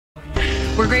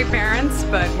We're great parents,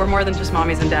 but we're more than just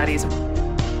mommies and daddies.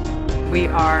 We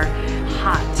are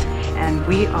hot, and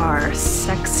we are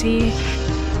sexy.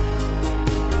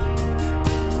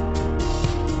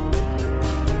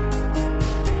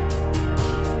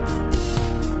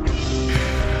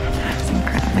 That's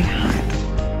incredibly hot.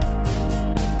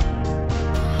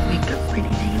 Make a pretty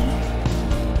name.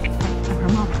 I'm her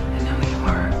mama. I know you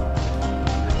are.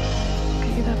 I'll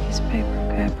get you that piece of paper,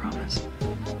 okay? I promise.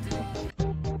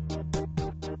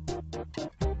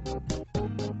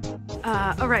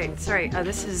 Oh, right, sorry.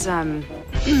 This is,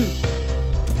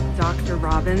 Dr.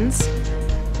 Robbins.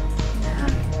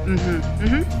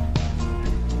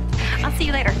 I'll see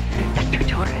you later, Dr.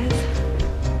 Torres.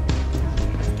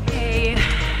 Hey.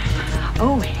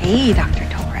 Oh, hey, Dr.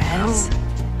 Torres. Oh,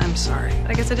 I'm sorry.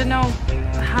 I guess I didn't know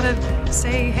how to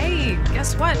say, hey,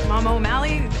 guess what, Mama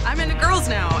O'Malley? I'm into girls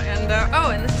now, and, oh,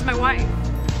 and this is my wife,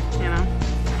 you know?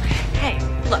 Hey,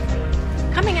 look,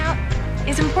 coming out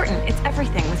is important. It's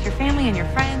everything with your family and your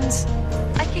friends.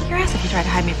 I'd kick your ass if you tried to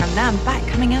hide me from them, but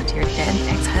coming out to your dead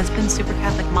ex-husband, super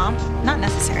Catholic mom, not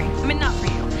necessary. I mean, not for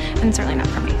you, and certainly not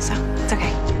for me, so it's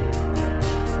okay.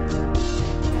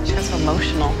 She got so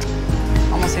emotional.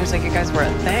 Almost seems like you guys were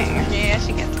a thing. Yeah,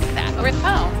 she gets that. Oh,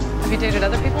 have you dated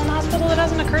other people in the hospital that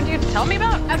hasn't occurred to you to tell me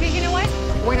about? Okay, you know what?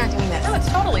 We're not doing this. No, it's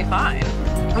totally fine.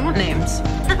 I want names.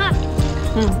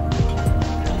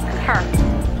 Her.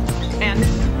 And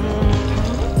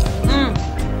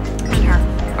her.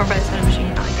 Over by the soda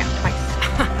machine. Oh, yeah, twice.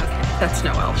 Okay, that's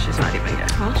Noelle. She's not even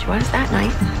good. Well, she was that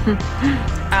night.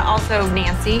 Also,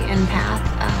 Nancy in Path,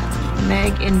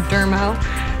 Meg in Dermo,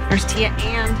 Nurse Tia,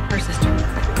 and her sister.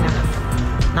 But no,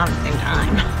 not at the same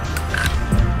time.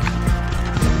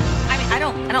 I mean, I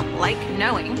don't like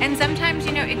knowing, and sometimes,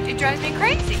 you know, it drives me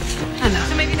crazy. I know.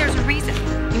 So maybe there's a reason.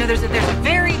 You know, there's a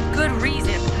very good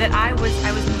reason that I was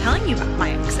telling you about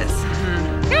my exes.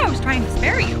 Yeah, I was trying to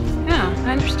spare you. Yeah,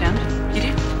 I understand. You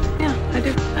do? Yeah, I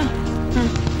do. Oh.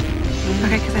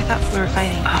 Okay, because I thought we were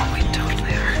fighting. Oh, we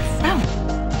totally are. Oh.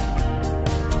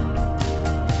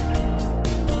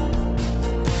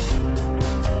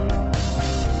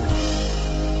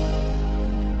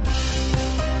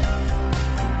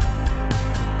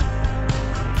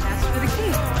 That's for the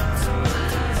key.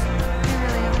 We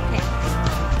really have a cake.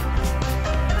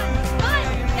 Fun!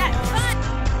 Yeah, fun!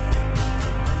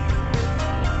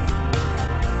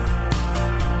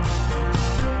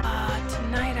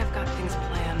 Tonight I've got things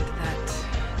planned that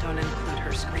don't include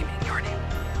her screaming your name.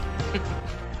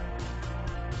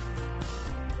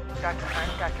 Dr. I'm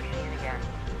Dr. Sheen again.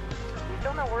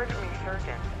 Still no word from your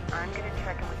surgeon. I'm going to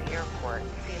check in with the airport,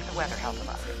 see if the weather held them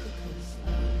up.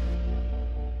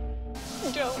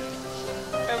 Don't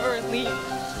ever leave.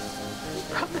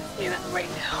 Promise me that right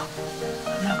now.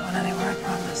 I'm not going anywhere, I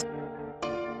promise.